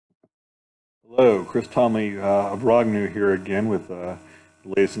Hello, Chris Tomley of Roghnu here again with the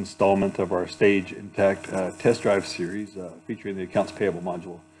latest installment of our Stage Intacct test drive series featuring the Accounts Payable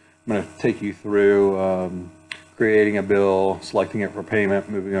module. I'm going to take you through creating a bill, selecting it for payment,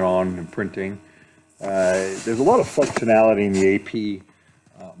 moving it on, and printing. There's a lot of functionality in the AP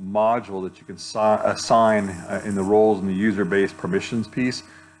module that you can assign in the roles in the user-based permissions piece.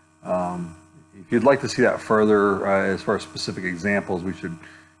 If you'd like to see that further as far as specific examples, we should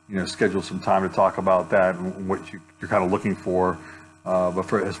schedule some time to talk about that and what you're kind of looking for.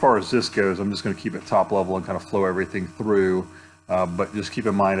 But as far as this goes, I'm just going to keep it top level and kind of flow everything through. But just keep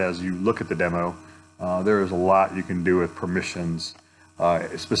in mind as you look at the demo, there is a lot you can do with permissions,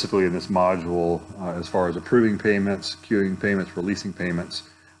 specifically in this module, as far as approving payments, queuing payments, releasing payments,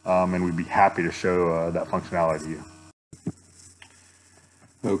 and we'd be happy to show that functionality to you.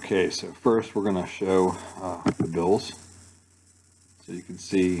 Okay, so first we're going to show the bills. So you can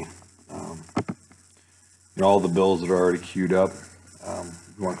see all the bills that are already queued up.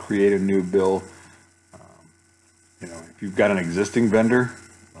 If you want to create a new bill, if you've got an existing vendor,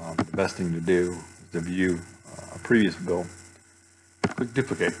 the best thing to do is to view a previous bill, click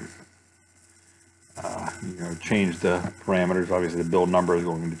duplicate. Change the parameters. Obviously the bill number is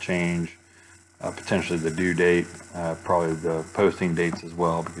going to change, potentially the due date, probably the posting dates as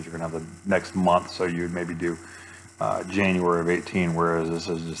well, because you're going to have the next month, so you would maybe do January of 18, whereas this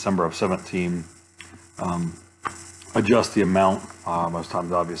is December of 17. Adjust the amount. Most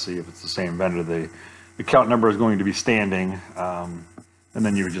times, obviously, if it's the same vendor, the account number is going to be standing, and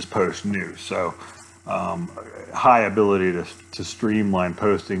then you would just post new. So high ability to streamline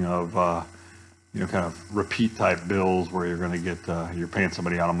posting of kind of repeat type bills where you're going to get you're paying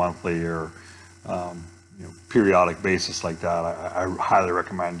somebody on a monthly or periodic basis like that. I highly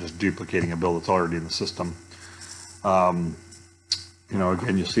recommend just duplicating a bill that's already in the system.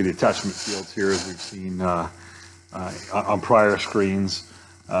 Again, you'll see the attachment fields here as we've seen on prior screens.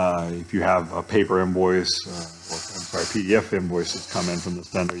 If you have a paper invoice, PDF invoice that's come in from this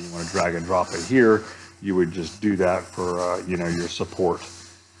vendor, you want to drag and drop it here, you would just do that for, your support.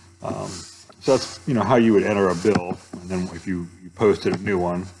 So that's, how you would enter a bill. And then if you posted a new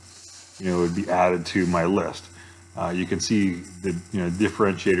one, it would be added to my list. You can see the,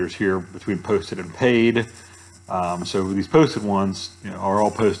 differentiators here between posted and paid. So these posted ones are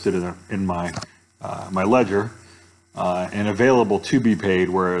all posted in my my ledger and available to be paid,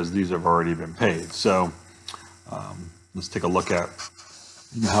 whereas these have already been paid. So let's take a look at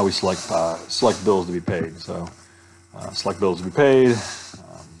how we select bills to be paid. So select bills to be paid,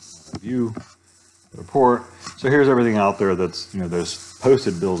 view report. So here's everything out there that's there's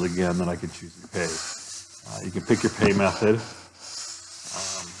posted bills again that I could choose to be paid. You can pick your pay method,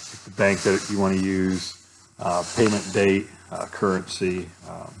 pick the bank that you want to use. Payment date, currency.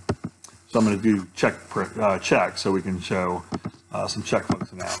 So I'm going to do check so we can show some check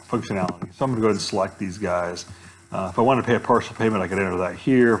functionality. So I'm going to go ahead and select these guys. If I want to pay a partial payment, I can enter that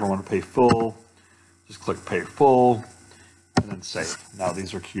here. If I want to pay full, just click pay full and then save. Now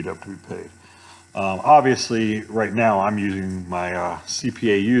these are queued up to be paid. Obviously, right now I'm using my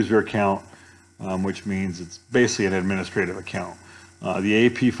CPA user account, which means it's basically an administrative account. The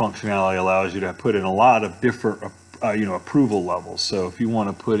AP functionality allows you to put in a lot of different, approval levels. So if you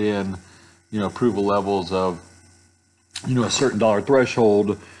want to put in, approval levels of, a certain dollar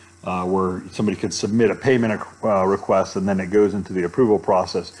threshold where somebody could submit a payment request and then it goes into the approval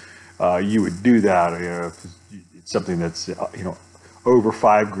process, you would do that. If it's something that's, over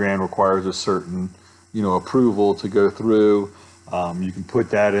 $5,000 requires a certain, approval to go through. You can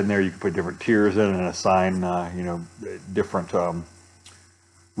put that in there. You can put different tiers in and assign, different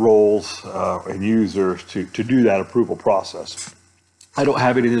roles and users to do that approval process. I don't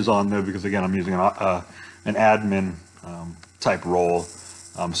have any of these on there because again I'm using an admin type role.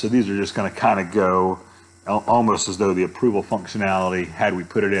 So these are just going to kind of go almost as though the approval functionality, had we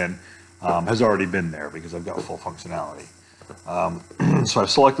put it in, has already been there because I've got full functionality. So I've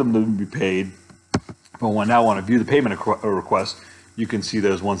selected them to be paid. If I now want to view the payment request, you can see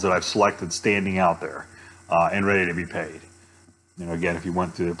those ones that I've selected standing out there and ready to be paid. Again, if you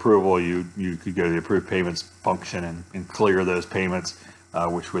went through the approval, you could go to the approved payments function and clear those payments,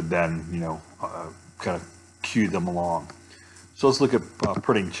 which would then, kind of queue them along. So let's look at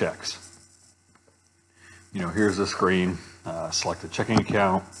printing checks. Here's the screen. Select a checking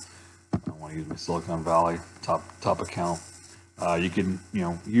account. I want to use my Silicon Valley top account. You can,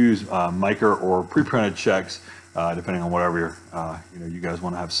 use micro or pre-printed checks, depending on whatever you guys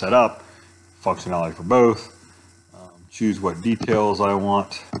want to have set up. Functionality for both. Choose what details I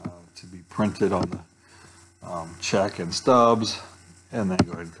want to be printed on the check and stubs, and then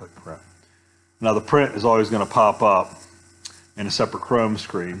go ahead and click print. Now the print is always going to pop up in a separate Chrome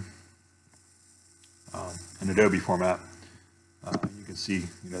screen in Adobe format. You can see,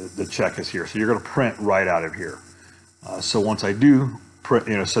 the check is here. So you're going to print right out of here. So once I do print,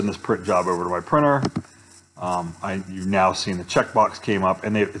 send this print job over to my printer, you've now seen the checkbox came up,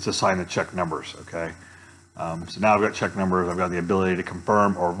 and it's assigned the check numbers. Okay. So now I've got check numbers. I've got the ability to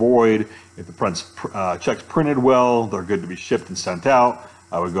confirm or void. If the check's printed well, they're good to be shipped and sent out.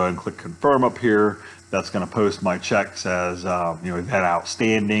 I would go ahead and click confirm up here. That's going to post my checks as we've had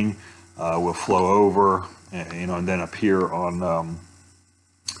outstanding. Will flow over, and then appear on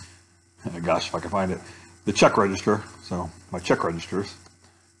gosh, if I can find it, the check register. So my check registers,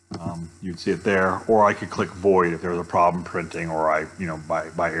 you'd see it there, or I could click void if there was a problem printing, or I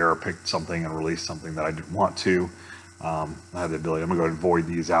by error picked something and released something that I didn't want to. I have the ability. I'm gonna go ahead and void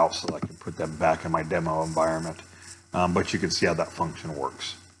these out so that I can put them back in my demo environment. But you can see how that function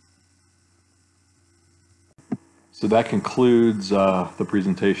works. So that concludes the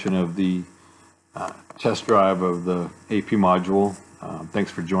presentation of the test drive of the AP module. Thanks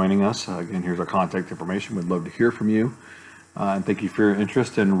for joining us. Again, here's our contact information. We'd love to hear from you. And thank you for your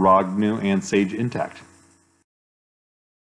interest in Roghnu and Sage Intacct.